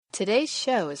Today's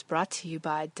show is brought to you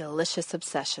by Delicious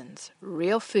Obsessions.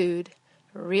 Real food,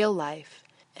 real life,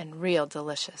 and real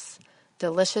delicious.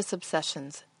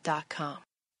 DeliciousObsessions.com.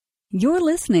 You're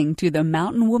listening to the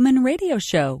Mountain Woman Radio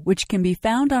Show, which can be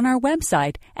found on our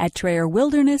website at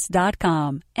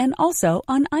TrayerWilderness.com and also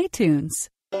on iTunes.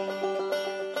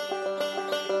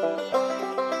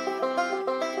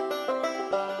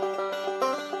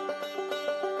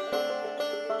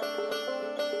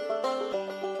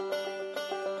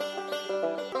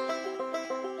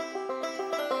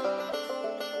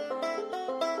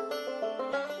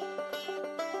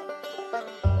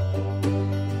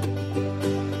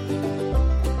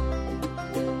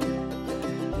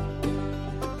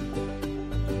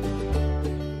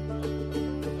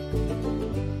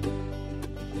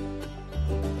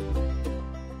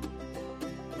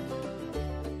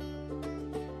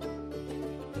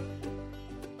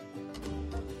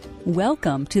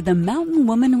 Welcome to the Mountain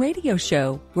Woman Radio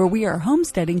Show, where we are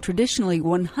homesteading traditionally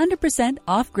 100%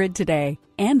 off-grid today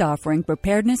and offering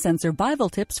preparedness and survival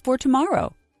tips for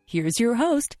tomorrow. Here's your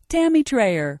host, Tammy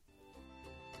Trayer.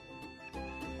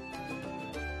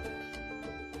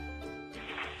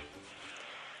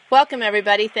 Welcome,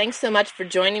 everybody. Thanks so much for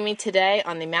joining me today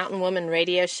on the Mountain Woman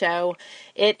Radio Show.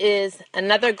 It is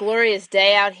another glorious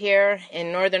day out here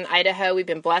in northern Idaho. We've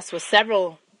been blessed with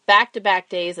several back-to-back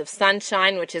days of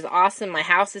sunshine, which is awesome. My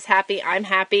house is happy, I'm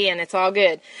happy, and it's all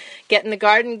good. Getting the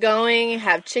garden going,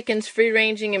 have chickens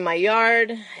free-ranging in my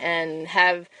yard, and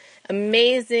have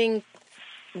amazing,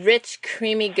 rich,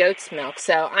 creamy goat's milk.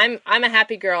 So I'm a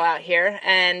happy girl out here,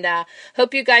 and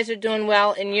hope you guys are doing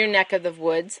well in your neck of the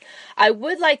woods. I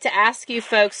would like to ask you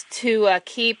folks to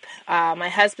keep my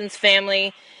husband's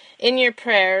family in your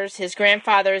prayers. His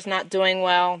grandfather is not doing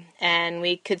well, and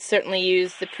we could certainly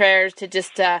use the prayers to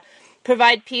just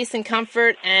provide peace and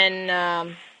comfort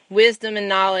and wisdom and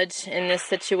knowledge in this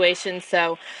situation.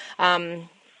 So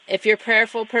if you're a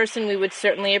prayerful person, we would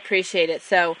certainly appreciate it.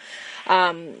 So,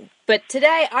 but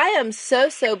today I am so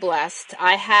blessed.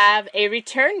 I have a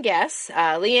return guest,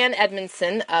 Leanne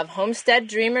Edmondson of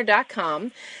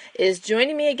HomesteadDreamer.com, is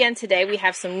joining me again today. We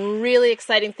have some really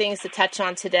exciting things to touch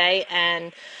on today,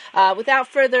 and without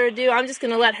further ado, I'm just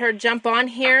going to let her jump on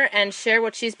here and share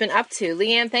what she's been up to.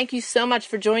 Leanne, thank you so much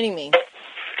for joining me.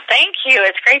 Thank you.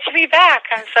 It's great to be back.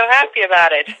 I'm so happy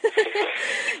about it.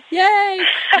 Yay!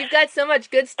 You've got so much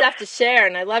good stuff to share,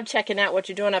 and I love checking out what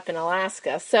you're doing up in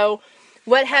Alaska. So,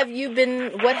 what have you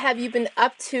been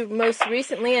up to most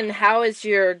recently, and how is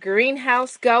your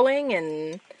greenhouse going,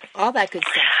 and all that good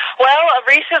stuff? Well,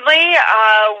 recently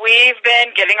we've been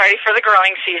getting ready for the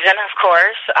growing season, of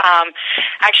course.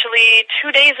 Actually,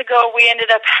 2 days ago we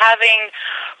ended up having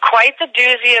quite the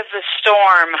doozy of the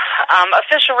storm.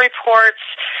 Official reports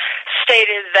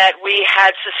stated that we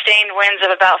had sustained winds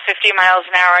of about 50 miles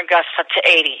an hour and gusts up to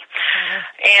 80.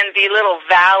 And the little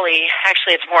valley,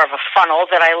 actually it's more of a funnel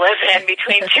that I live in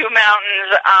between two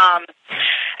mountains,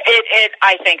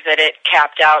 I think that it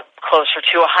capped out closer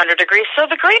to 100 degrees, so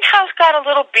the greenhouse got a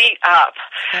little beat up.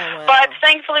 Oh, wow. But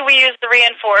thankfully we used the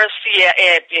reinforced, we used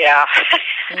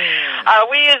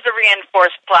the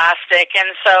reinforced plastic, and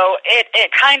so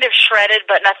it kind of shredded,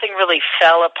 but nothing really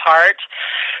fell apart.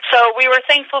 So we were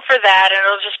thankful for that, and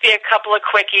it'll just be a couple of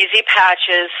quick, easy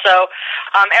patches. So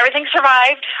everything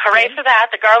survived. Hooray for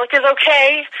that. The garlic is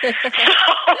okay.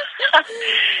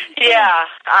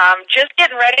 Just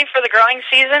getting ready for the growing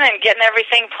season and getting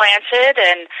everything planted,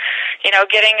 and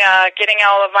getting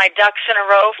all of my ducks in a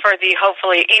row for the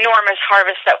hopefully enormous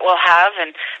harvest that we'll have,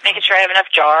 and making sure I have enough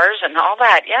jars and all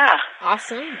that. Yeah.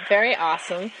 Awesome. Very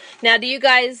awesome. Now, do you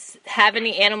guys have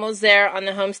any animals there on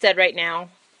the homestead right now?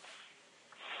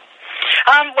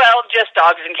 Well, just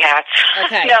dogs and cats.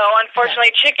 Okay. No,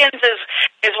 unfortunately, chickens is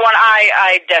one.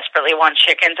 I desperately want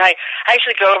chickens. I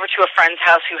actually go over to a friend's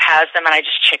house who has them, and I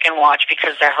just chicken watch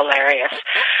because they're hilarious.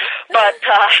 But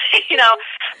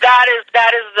that is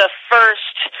the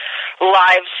first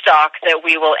livestock that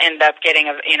we will end up getting.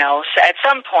 At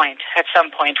some point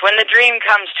when the dream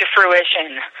comes to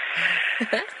fruition.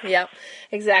 Yep.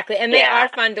 Exactly, and they are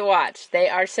fun to watch. They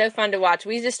are so fun to watch.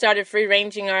 We just started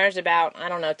free-ranging ours about,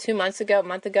 2 months ago, a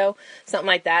month ago, something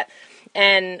like that.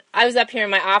 And I was up here in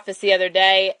my office the other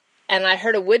day, and I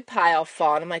heard a wood pile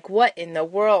fall, and I'm like, what in the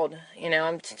world?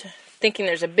 I'm thinking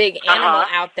there's a big animal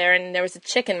out there, and there was a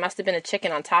chicken, must have been a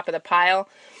chicken on top of the pile,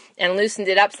 and loosened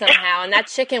it up somehow, and that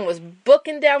chicken was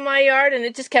booking down my yard, and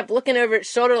it just kept looking over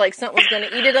its shoulder like something was going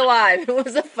to eat it alive. It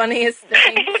was the funniest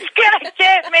thing. It's going to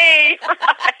get me!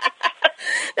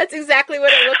 That's exactly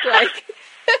what it looked like.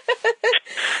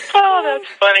 Oh, that's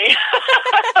funny.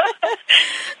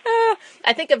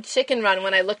 I think of Chicken Run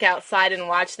when I look outside and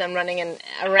watch them running around.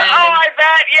 Oh, I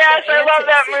bet. Yes, I love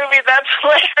that movie. That's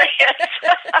hilarious.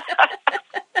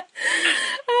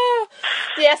 Oh,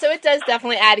 yeah, so it does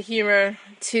definitely add humor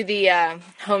to the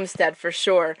homestead for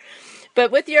sure.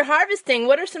 But with your harvesting,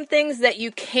 what are some things that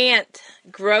you can't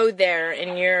grow there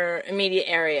in your immediate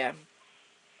area?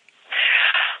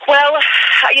 Well,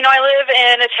 I live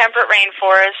in a temperate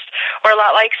rainforest. We're a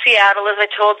lot like Seattle, as I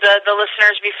told the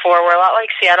listeners before. We're a lot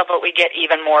like Seattle, but we get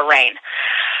even more rain.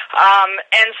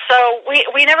 And so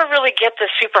we never really get the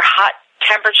super hot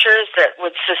temperatures that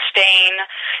would sustain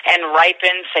and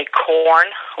ripen, say, corn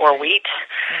or wheat.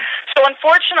 So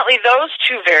unfortunately, those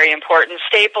two very important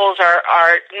staples are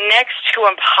next to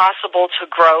impossible to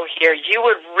grow here. You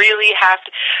would really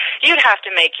you'd have to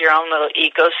make your own little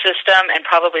ecosystem and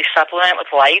probably supplement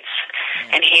with lights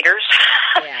and heaters.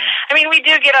 Yeah. I mean, we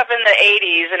do get up in the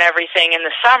 80s and everything in the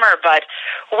summer, but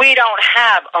we don't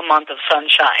have a month of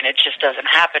sunshine. It just doesn't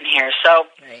happen here. So.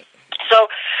 Right. So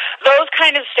those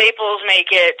kind of staples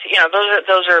make it,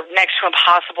 those are next to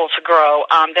impossible to grow.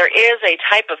 There is a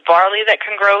type of barley that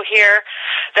can grow here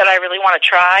that I really want to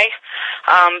try.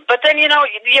 But then, you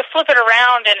flip it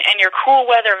around and your cool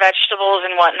weather vegetables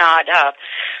and whatnot,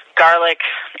 garlic,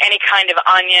 any kind of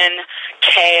onion,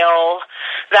 kale,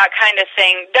 that kind of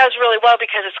thing does really well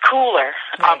because it's cooler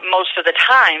most of the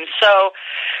time. So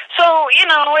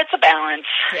it's a balance.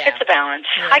 Yeah. It's a balance.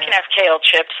 Yeah. I can have kale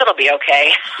chips. It'll be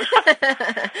okay.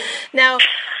 Now,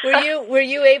 were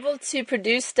you able to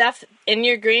produce stuff in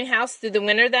your greenhouse through the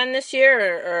winter then this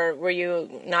year, or were you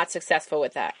not successful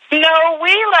with that? No,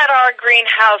 we let our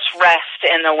greenhouse rest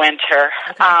in the winter.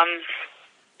 Okay.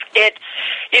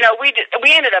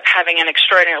 We ended up having an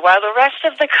extraordinary. While the rest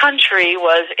of the country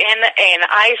was in an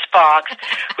ice box,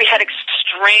 we had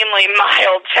extremely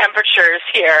mild temperatures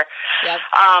here. Yep.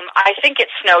 I think it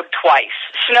snowed twice.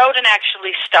 Snowed and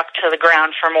actually stuck to the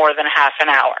ground for more than half an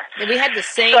hour. We had the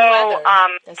same weather.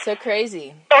 That's so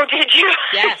crazy. Oh, did you?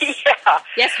 Yes. Yeah.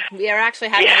 Yes, we are actually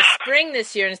having a spring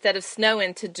this year instead of snow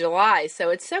into July,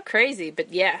 so it's so crazy. But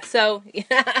so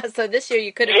this year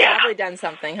you could have probably done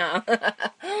something, huh?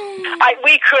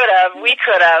 We could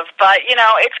have, but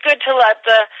it's good to let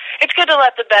the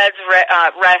beds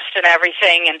rest and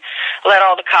everything, and let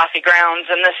all the coffee grounds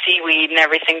and the seaweed and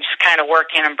everything just kind of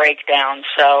work in and break down.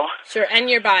 So sure, and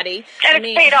your body, and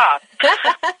it's paid off.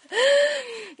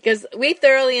 Because we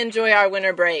thoroughly enjoy our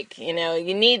winter break. You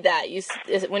need that.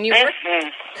 When you work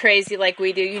crazy like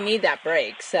we do, you need that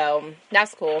break. So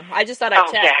that's cool. I just thought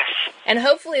I'd check. Yes. And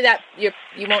hopefully that you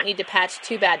won't need to patch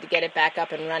too bad to get it back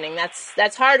up and running.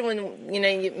 That's hard when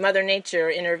Mother Nature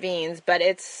intervenes, but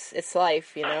it's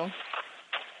life. It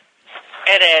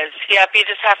is. Yep. You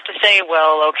just have to say,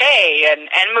 well, okay, and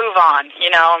move on.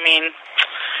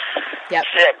 Yep.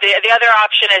 The other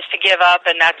option is to give up,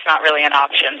 and that's not really an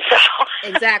option. So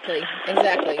Exactly.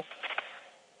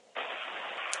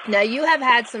 Now, you have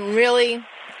had some really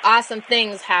awesome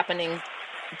things happening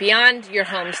beyond your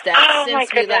homestead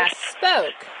since we last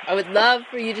spoke. I would love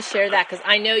for you to share that, because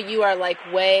I know you are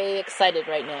way excited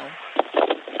right now.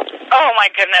 Oh, my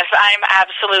goodness. I'm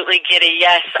absolutely giddy,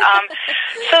 yes.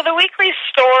 So the weekly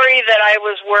story that I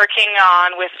was working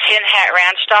on with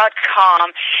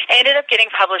TinHatRanch.com ended up getting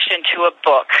published into a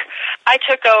book. I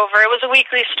took over. It was a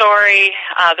weekly story.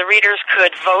 The readers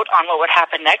could vote on what would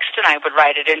happen next, and I would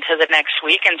write it into the next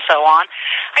week and so on.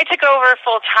 I took over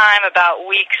full-time about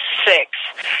week 6.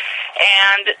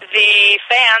 And the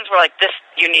fans were like,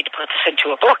 you need to put this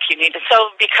into a book.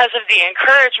 So because of the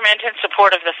encouragement and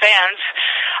support of the fans,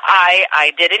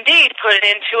 I did indeed put it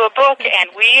into a book, and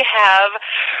we have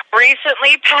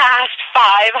recently passed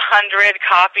 500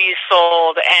 copies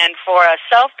sold, and for a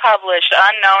self-published,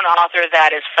 unknown author,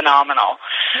 that is phenomenal.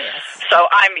 Yes. So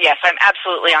I'm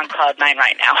absolutely on cloud 9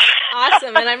 right now.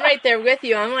 Awesome, and I'm right there with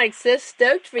you. I'm so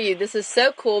stoked for you. This is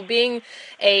so cool. Being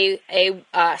a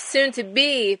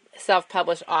soon-to-be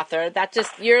self-published author,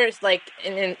 you're like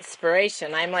an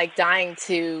inspiration. I'm dying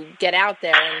to get out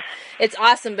there, and it's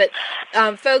awesome. But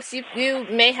folks, you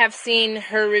may have seen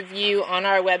her review on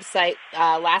our website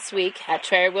last week at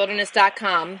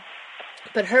prairiewilderness.com.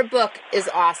 But her book is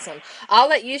awesome. I'll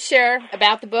let you share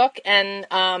about the book and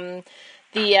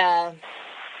the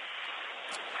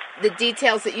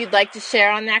details that you'd like to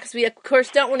share on that, because we, of course,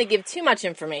 don't want to give too much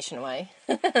information away.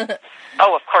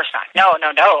 Oh, of course not. No.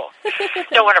 Don't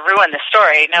want to ruin the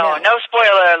story. No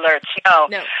spoiler alerts. No.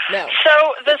 No.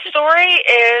 So the story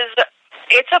is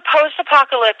It's a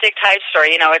post-apocalyptic type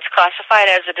story. It's classified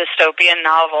as a dystopian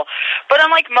novel. But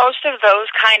unlike most of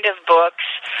those kind of books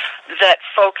that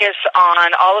focus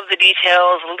on all of the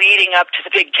details leading up to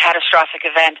the big catastrophic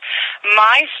event,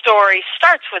 my story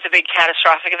starts with a big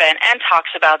catastrophic event and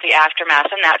talks about the aftermath,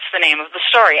 and that's the name of the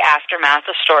story, Aftermath,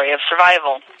 a Story of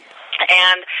Survival.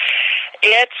 And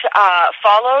it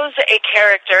follows a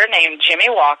character named Jimmy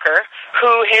Walker,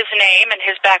 who his name and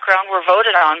his background were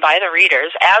voted on by the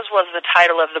readers, as was the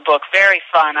title of the book. Very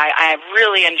fun. I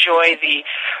really enjoy the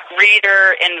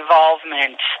reader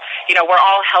involvement. We're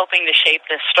all helping to shape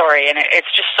this story, and it's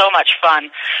just so much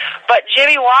fun. But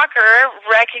Jimmy Walker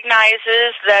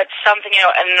recognizes that something,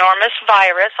 an enormous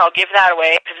virus, I'll give that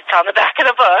away because it's on the back of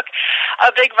the book,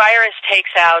 a big virus takes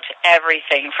out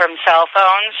everything from cell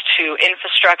phones to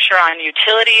infrastructure on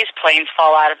utilities, planes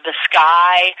fall out of the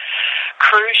sky,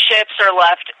 cruise ships are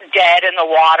left dead in the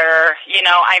water.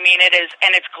 It is,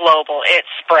 and it's global. It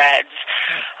spreads.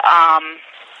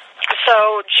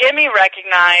 So Jimmy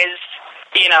recognized,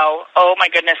 oh my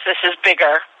goodness, this is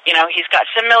bigger. He's got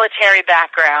some military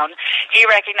background. He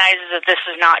recognizes that this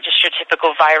is not just your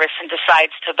typical virus and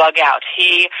decides to bug out.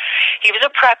 He was a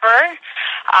prepper.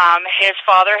 His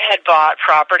father had bought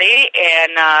property in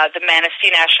the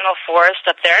Manistee National Forest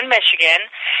up there in Michigan,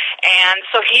 and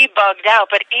so he bugged out.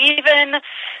 But even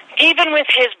with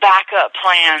his backup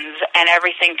plans and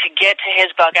everything to get to his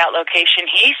bug out location,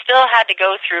 he still had to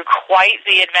go through quite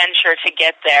the adventure to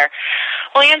get there.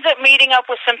 Well, he ends up meeting up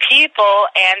with some people,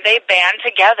 and they band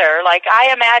together. Like,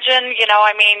 I imagine,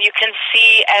 you can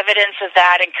see evidence of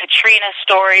that in Katrina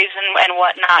stories and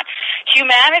whatnot.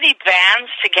 Humanity bands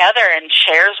together and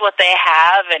shares what they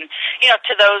have, and,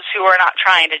 to those who are not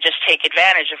trying to just take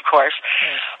advantage, of course.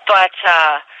 But,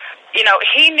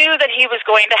 he knew that he was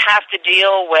going to have to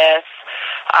deal with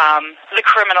the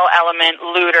criminal element,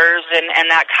 looters, and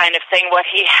that kind of thing. What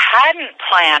he hadn't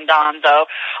planned on, though,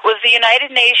 was the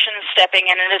United Nations stepping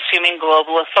in and assuming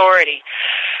global authority,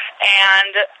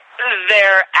 and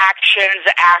their actions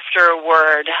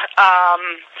afterward.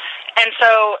 And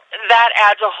so that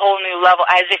adds a whole new level,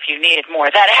 as if you needed more,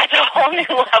 that adds a whole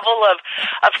new level of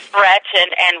threat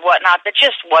and whatnot that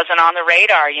just wasn't on the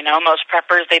radar. Most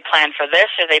preppers, they plan for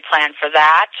this or they plan for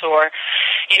that, or,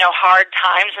 hard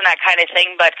times and that kind of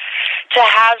thing. But to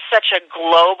have such a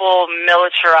global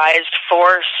militarized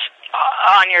force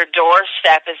on your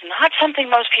doorstep is not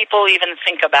something most people even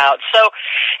think about. So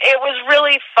it was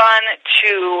really fun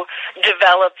to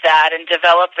develop that and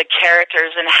develop the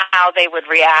characters and how they would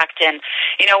react. And,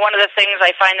 one of the things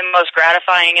I find the most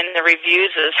gratifying in the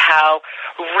reviews is how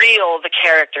real the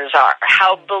characters are,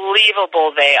 how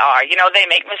believable they are. They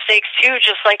make mistakes too,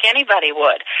 just like anybody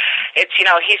would. It's,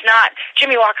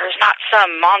 Jimmy Walker is not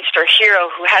some monster hero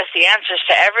who has the answers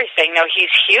to everything. No, he's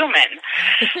human.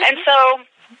 And so,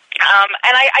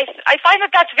 and I find that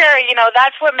that's very,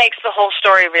 that's what makes the whole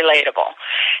story relatable.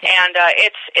 And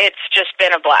it's just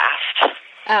been a blast.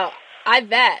 Oh, I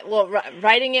bet. Well,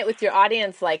 writing it with your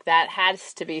audience like that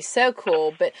has to be so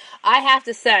cool. But I have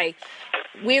to say,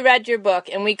 we read your book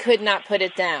and we could not put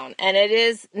it down. And it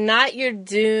is not your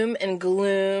doom and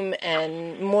gloom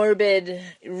and morbid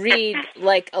read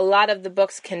like a lot of the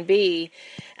books can be.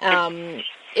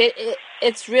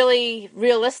 It's really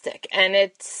realistic, and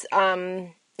it's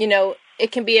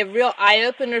it can be a real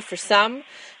eye-opener for some,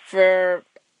 for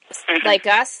like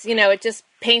us, it just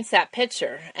paints that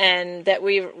picture, and that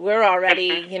we're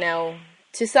already,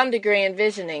 to some degree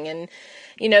envisioning, and,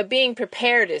 being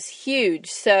prepared is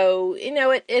huge. So,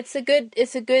 it's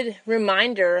a good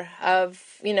reminder of,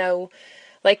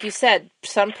 like you said,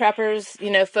 some preppers,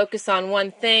 focus on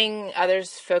one thing,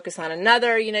 others focus on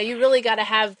another. You really got to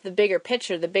have the bigger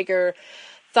picture, the bigger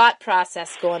thought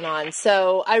process going on.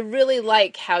 So I really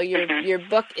like how your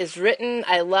book is written.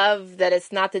 I love that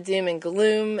it's not the doom and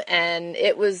gloom, and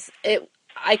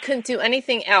I couldn't do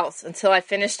anything else until I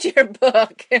finished your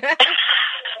book.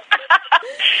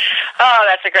 Oh,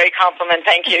 that's a great compliment.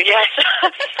 Thank you. Yes.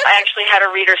 I actually had a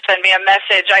reader send me a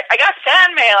message. I got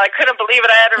fan mail. I couldn't believe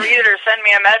it. I had a reader send me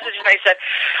a message, and they said,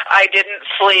 I didn't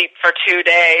sleep for 2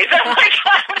 days. I'm like,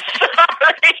 I'm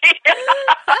sorry.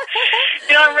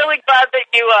 I'm really glad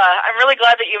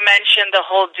that you mentioned the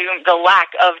whole the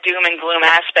lack of doom and gloom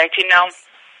aspect.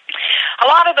 A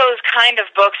lot of those kind of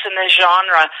books in the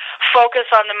genre focus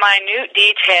on the minute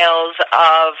details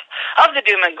of the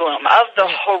doom and gloom, of the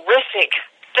horrific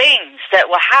things that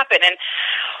will happen. And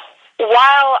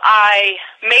while I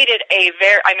made it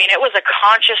it was a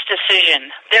conscious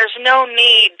decision. There's no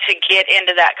need to get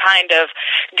into that kind of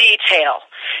detail.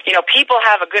 You know, people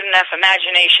have a good enough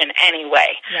imagination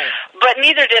anyway. Right. But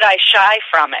neither did I shy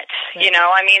from it. Right. You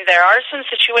know, I mean, there are some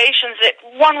situations that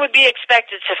one would be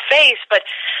expected to face, but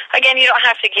again, you don't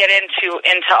have to get into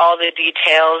all the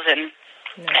details and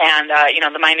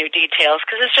the minute details,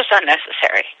 because it's just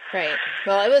unnecessary. Right.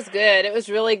 Well, it was good. It was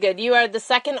really good. You are the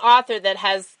second author that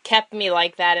has kept me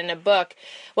like that in a book.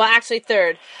 Well, actually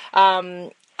third.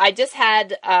 I just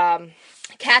had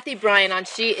Kathy Bryan on.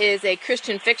 She is a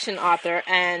Christian fiction author,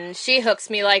 and she hooks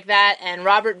me like that. And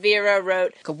Robert Vera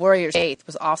wrote A Warrior's Faith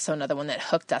was also another one that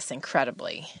hooked us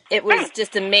incredibly. It was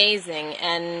just amazing,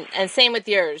 and same with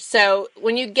yours. So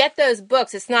when you get those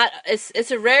books,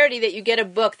 it's a rarity that you get a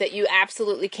book that you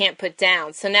absolutely can't put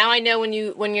down. So now I know when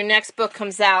your next book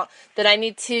comes out that I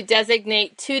need to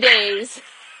designate 2 days,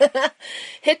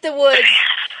 hit the woods,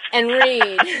 and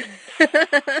read.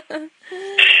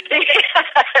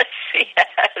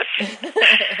 Yes.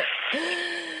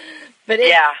 But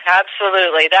yeah,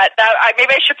 absolutely.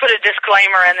 Maybe I should put a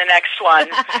disclaimer in the next one.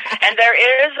 And there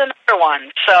is another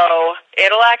one, so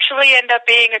it'll actually end up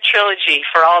being a trilogy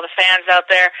for all the fans out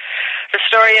there. The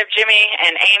story of Jimmy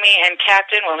and Amy and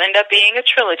Captain will end up being a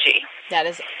trilogy. That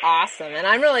is awesome, and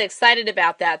I'm really excited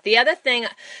about that. The other thing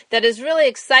that is really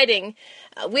exciting,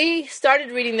 we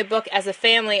started reading the book as a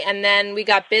family, and then we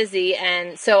got busy,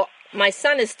 and so my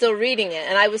son is still reading it,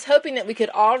 and I was hoping that we could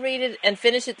all read it and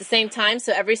finish it at the same time,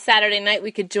 so every Saturday night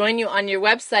we could join you on your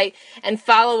website and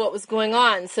follow what was going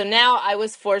on. So now I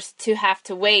was forced to have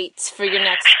to wait for your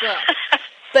next book.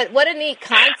 But what a neat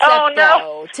concept,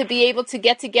 though, to be able to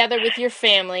get together with your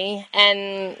family,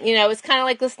 and, you know, it's kind of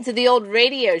like listening to the old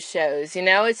radio shows, you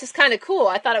know, it's just kind of cool.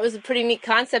 I thought it was a pretty neat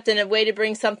concept and a way to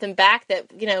bring something back that,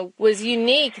 you know, was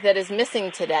unique that is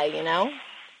missing today, you know?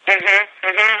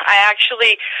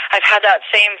 I've had that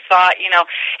same thought, you know.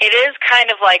 It is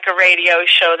kind of like a radio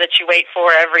show that you wait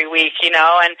for every week, you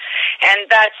know, and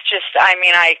that's just,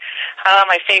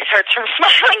 my face hurts from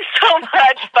smiling so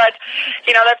much, but,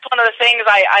 you know, that's one of the things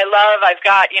I love. I've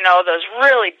got, you know, those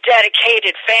really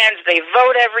dedicated fans. They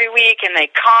vote every week, and they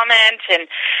comment, and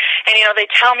you know, they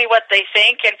tell me what they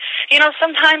think, and, you know,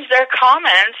 sometimes their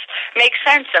comments make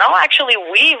sense, and I'll actually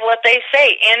weave what they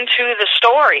say into the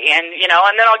story, and, you know,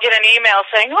 and then I'll get an email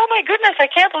saying, "Oh my goodness, I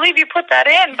can't believe you put that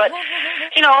in." But,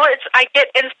 you know, I get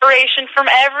inspiration from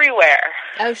everywhere.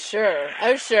 Oh, sure.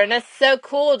 And that's so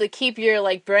cool to keep your,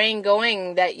 like, brain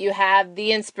going, that you have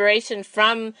the inspiration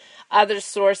from other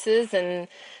sources, and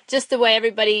just the way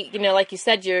everybody, you know, like you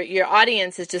said, your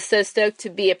audience is just so stoked to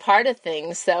be a part of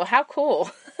things. So how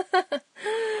cool.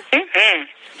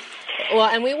 Well,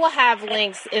 and we will have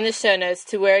links in the show notes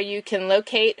to where you can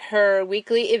locate her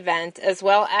weekly event as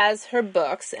well as her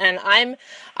books. And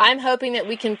I'm hoping that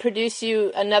we can produce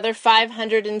you another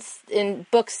 500 in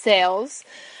book sales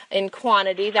in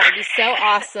quantity. That would be so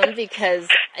awesome, because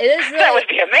it is really... That would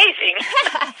be amazing.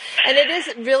 And it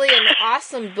is really an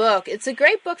awesome book. It's a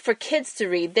great book for kids to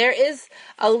read. There is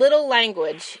a little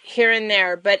language here and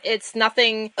there, but it's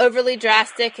nothing overly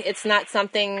drastic. It's not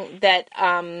something that...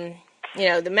 you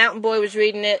know, the Mountain Boy was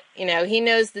reading it. You know, he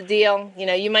knows the deal. You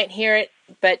know, you might hear it,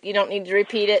 but you don't need to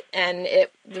repeat it. And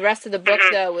the rest of the book,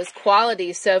 though, was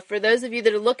quality. So for those of you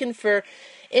that are looking for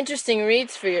interesting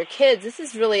reads for your kids, this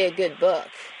is really a good book.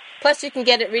 Plus, you can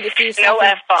read it for yourself. No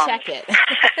F-bombs. Check it.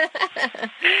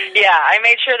 Yeah, I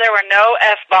made sure there were no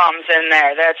F-bombs in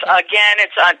there. That's, again,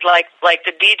 it's like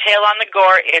the detail on the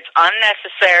gore. It's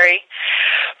unnecessary.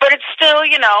 But it's still,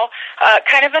 you know,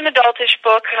 kind of an adultish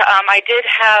book. I did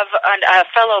have a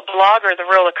fellow blogger, The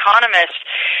Real Economist.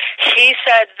 He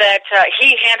said that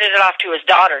he handed it off to his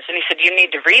daughters, and he said, "You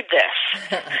need to read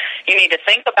this. You need to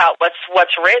think about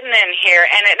what's written in here."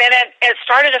 And it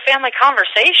started a family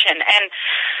conversation, and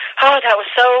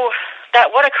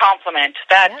what a compliment.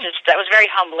 That was very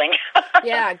humbling.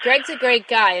 Yeah, Greg's a great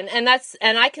guy,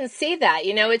 and I can see that.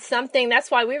 You know, it's something,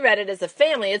 that's why we read it as a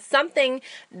family. It's something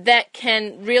that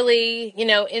can really, you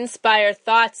know, inspire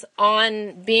thoughts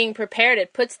on being prepared.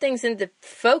 It puts things into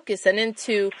focus and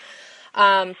into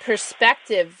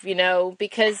perspective, you know,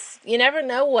 because you never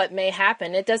know what may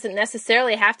happen. It doesn't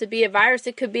necessarily have to be a virus.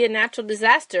 It could be a natural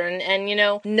disaster. And you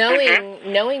know,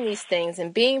 knowing these things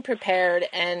and being prepared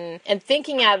and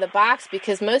thinking out of the box,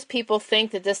 because most people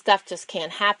think that this stuff just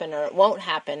can't happen or it won't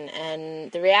happen.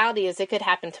 And the reality is it could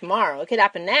happen tomorrow. It could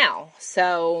happen now.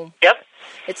 So yep.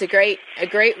 It's a great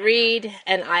read,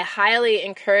 and I highly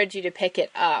encourage you to pick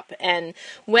it up. And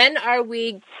when are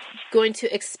we going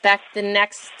to expect the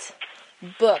next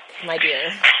book, my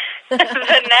dear?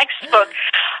 The next book.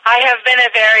 I have been a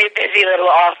very busy little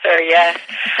author, yes.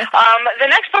 The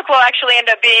next book will actually end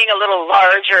up being a little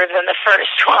larger than the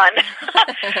first one.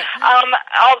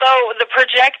 Although the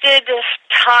projected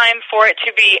time for it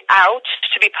to be out,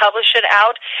 to be published and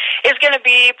out, is going to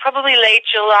be probably late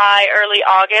July, early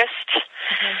August.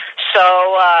 Mm-hmm. So,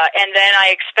 and then I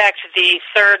expect the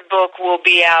third book will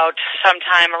be out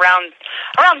sometime around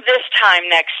this time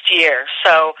next year.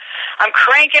 So I'm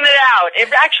cranking it out.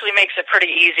 It actually makes it pretty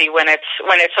easy when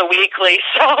it's a weekly.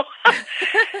 So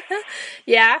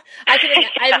yeah,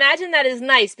 I imagine that is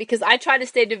nice because I try to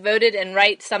stay devoted and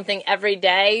write something every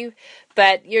day,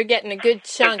 but you're getting a good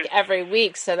chunk every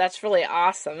week, so that's really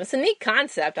awesome. It's a neat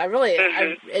concept.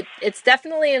 It's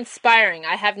definitely inspiring.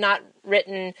 I have not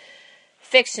written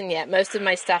fiction yet. Most of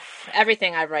my stuff,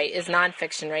 everything I write is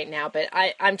nonfiction right now, but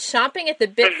I'm chomping at the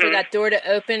bit for that door to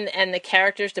open and the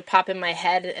characters to pop in my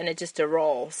head and it just to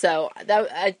roll. So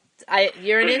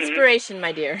you're an inspiration,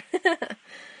 my dear.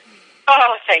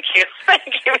 Oh, thank you.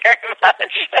 Thank you very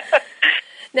much.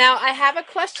 Now, I have a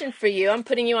question for you. I'm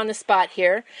putting you on the spot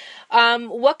here.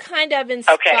 What kind of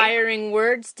inspiring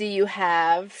words do you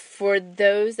have for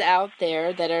those out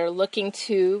there that are looking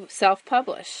to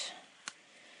self-publish?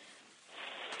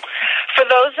 For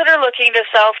those that are looking to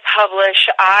self-publish,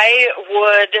 I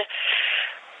would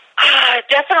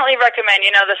definitely recommend,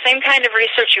 the same kind of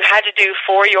research you had to do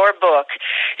for your book,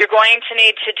 you're going to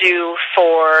need to do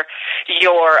for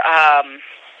your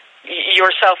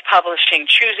self-publishing,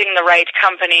 choosing the right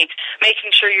company,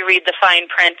 making sure you read the fine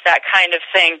print, that kind of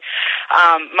thing.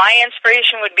 My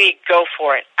inspiration would be go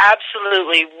for it.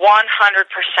 Absolutely,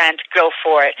 100% go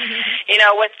for it.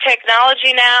 With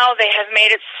technology now, they have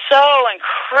made it so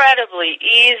incredibly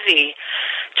easy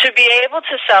to be able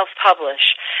to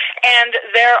self-publish. And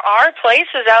there are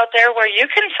places out there where you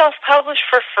can self-publish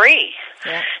for free.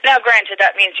 Yeah. Now, granted,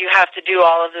 that means you have to do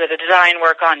all of the design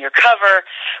work on your cover,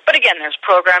 but again, there's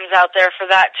programs out there for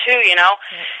that too,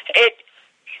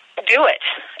 Do it.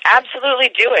 Absolutely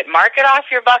do it. Mark it off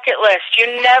your bucket list. You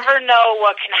never know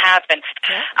what can happen.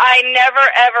 Yeah. I never,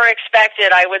 ever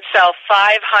expected I would sell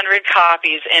 500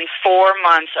 copies in 4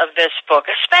 months of this book,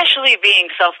 especially being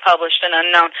self-published and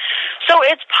unknown. So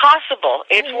it's possible.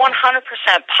 It's 100%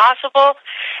 possible,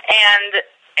 and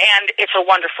it's a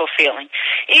wonderful feeling.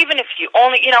 Even if you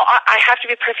only, I have to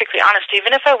be perfectly honest,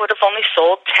 even if I would have only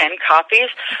sold 10 copies,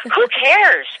 who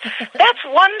cares? That's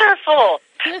wonderful.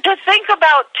 To think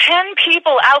about 10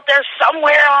 people out there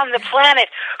somewhere on the planet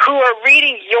who are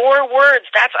reading your words,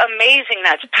 that's amazing.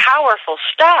 That's powerful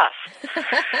stuff.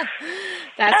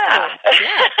 That's cool.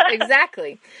 Yeah,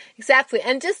 exactly.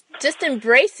 And just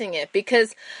embracing it,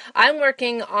 because I'm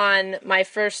working on my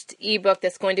first ebook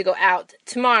that's going to go out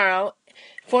tomorrow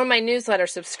for my newsletter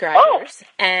subscribers,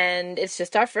 and it's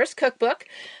just our first cookbook,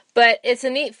 but it's a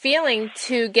neat feeling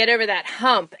to get over that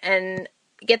hump and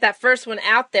get that first one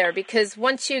out there, because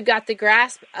once you got the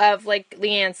grasp of, like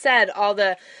Leanne said, all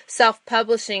the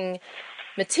self-publishing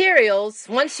materials,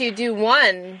 once you do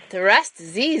one, the rest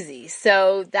is easy.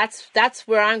 So that's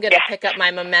where I'm going to pick up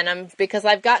my momentum, because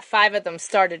I've got 5 of them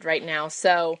started right now,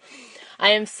 so I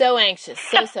am so anxious,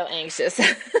 so anxious.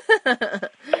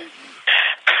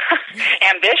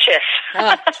 Ambitious.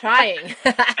 Oh, trying.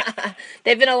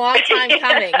 They've been a long time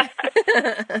coming.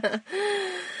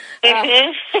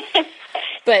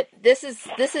 But this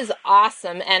is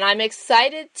awesome, and I'm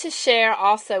excited to share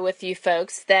also with you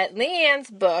folks that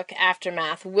Leanne's book,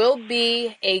 Aftermath, will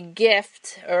be a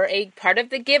gift or a part of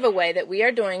the giveaway that we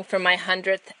are doing for my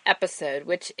 100th episode,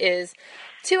 which is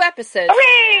 2 episodes.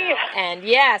 Hooray! And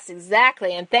yes,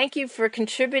 exactly. And thank you for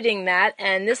contributing that.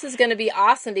 And this is going to be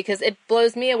awesome, because it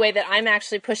blows me away that I'm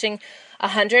actually pushing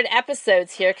 100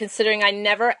 episodes here, considering I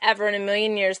never, ever in a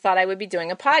million years thought I would be doing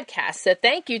a podcast. So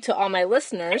thank you to all my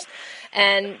listeners.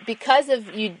 And because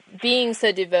of you being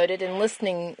so devoted and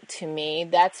listening to me,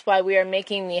 that's why we are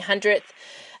making the 100th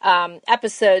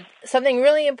episode something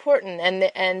really important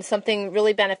and something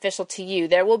really beneficial to you.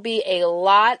 There will be a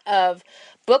lot of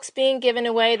books being given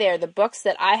away. They are the books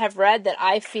that I have read that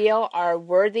I feel are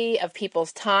worthy of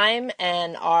people's time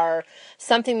and are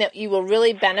something that you will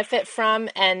really benefit from.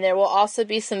 And there will also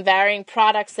be some varying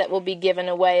products that will be given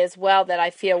away as well that I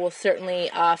feel will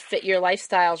certainly fit your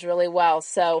lifestyles really well.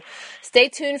 So stay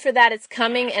tuned for that. It's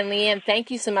coming. And Leanne, thank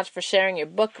you so much for sharing your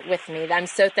book with me. I'm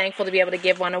so thankful to be able to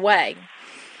give one away.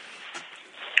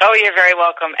 Oh, you're very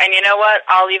welcome. And you know what?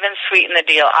 I'll even sweeten the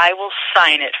deal. I will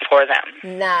sign it for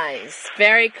them. Nice.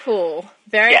 Very cool.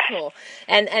 Very cool.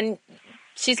 And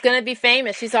she's going to be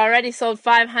famous. She's already sold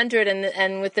 500,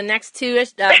 and with the next 2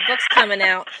 books coming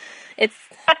out,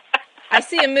 I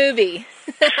see a movie.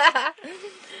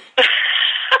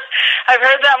 I've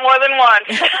heard that more than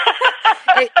once.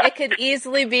 It could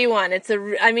easily be one.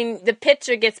 I mean, the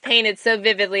picture gets painted so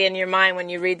vividly in your mind when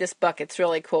you read this book. It's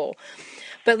really cool.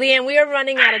 But Leanne, we are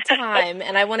running out of time,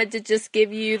 and I wanted to just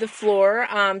give you the floor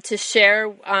to share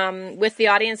with the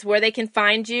audience where they can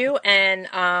find you, and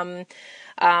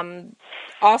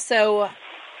also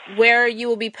where you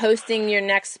will be posting your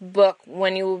next book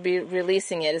when you will be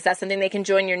releasing it. Is that something they can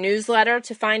join your newsletter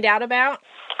to find out about?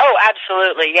 Oh,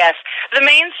 absolutely, yes. The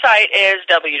main site is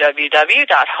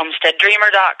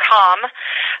www.homesteaddreamer.com.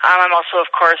 I'm also,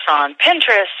 of course, on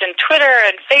Pinterest and Twitter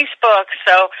and Facebook,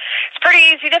 so it's pretty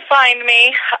easy to find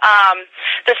me.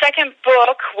 The second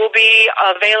book will be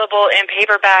available in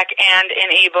paperback and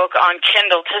in ebook on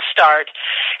Kindle to start,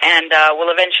 and will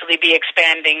eventually be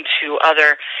expanding to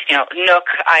other, Nook,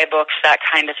 iBooks, that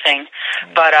kind of thing.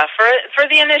 But for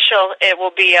the initial, it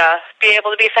will be able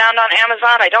to be found on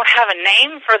Amazon. I don't have a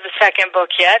name for the second book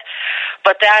yet,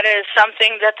 but that is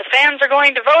something that the fans are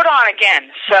going to vote on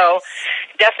again. So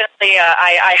definitely,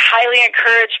 I highly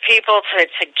encourage people to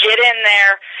get in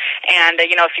there. And,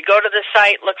 if you go to the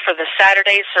site, look for the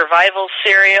Saturday Survival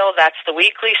Serial. That's the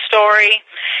weekly story.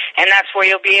 And that's where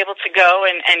you'll be able to go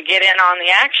and get in on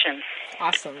the action.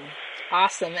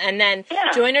 Awesome. And then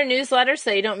join her newsletter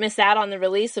so you don't miss out on the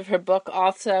release of her book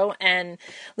also. And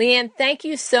Leanne, thank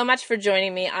you so much for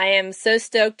joining me. I am so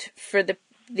stoked for the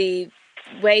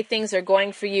way things are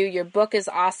going for you. Your book is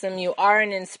awesome. You are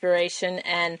an inspiration,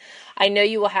 and I know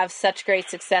you will have such great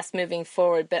success moving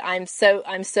forward. But I'm so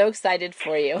excited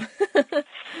for you.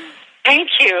 Thank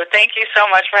you. Thank you so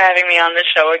much for having me on the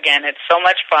show again. It's so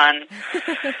much fun.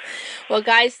 Well,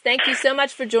 guys, thank you so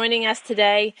much for joining us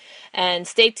today. And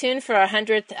stay tuned for our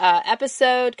 100th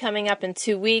episode coming up in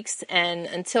 2 weeks. And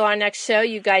until our next show,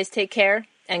 you guys take care,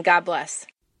 and God bless.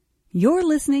 You're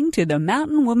listening to the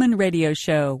Mountain Woman Radio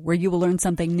Show, where you will learn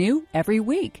something new every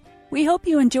week. We hope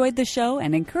you enjoyed the show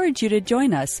and encourage you to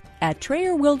join us at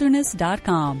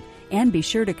TrayerWilderness.com. And be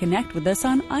sure to connect with us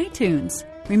on iTunes.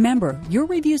 Remember, your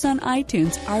reviews on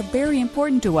iTunes are very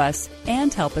important to us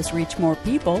and help us reach more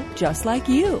people just like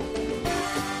you.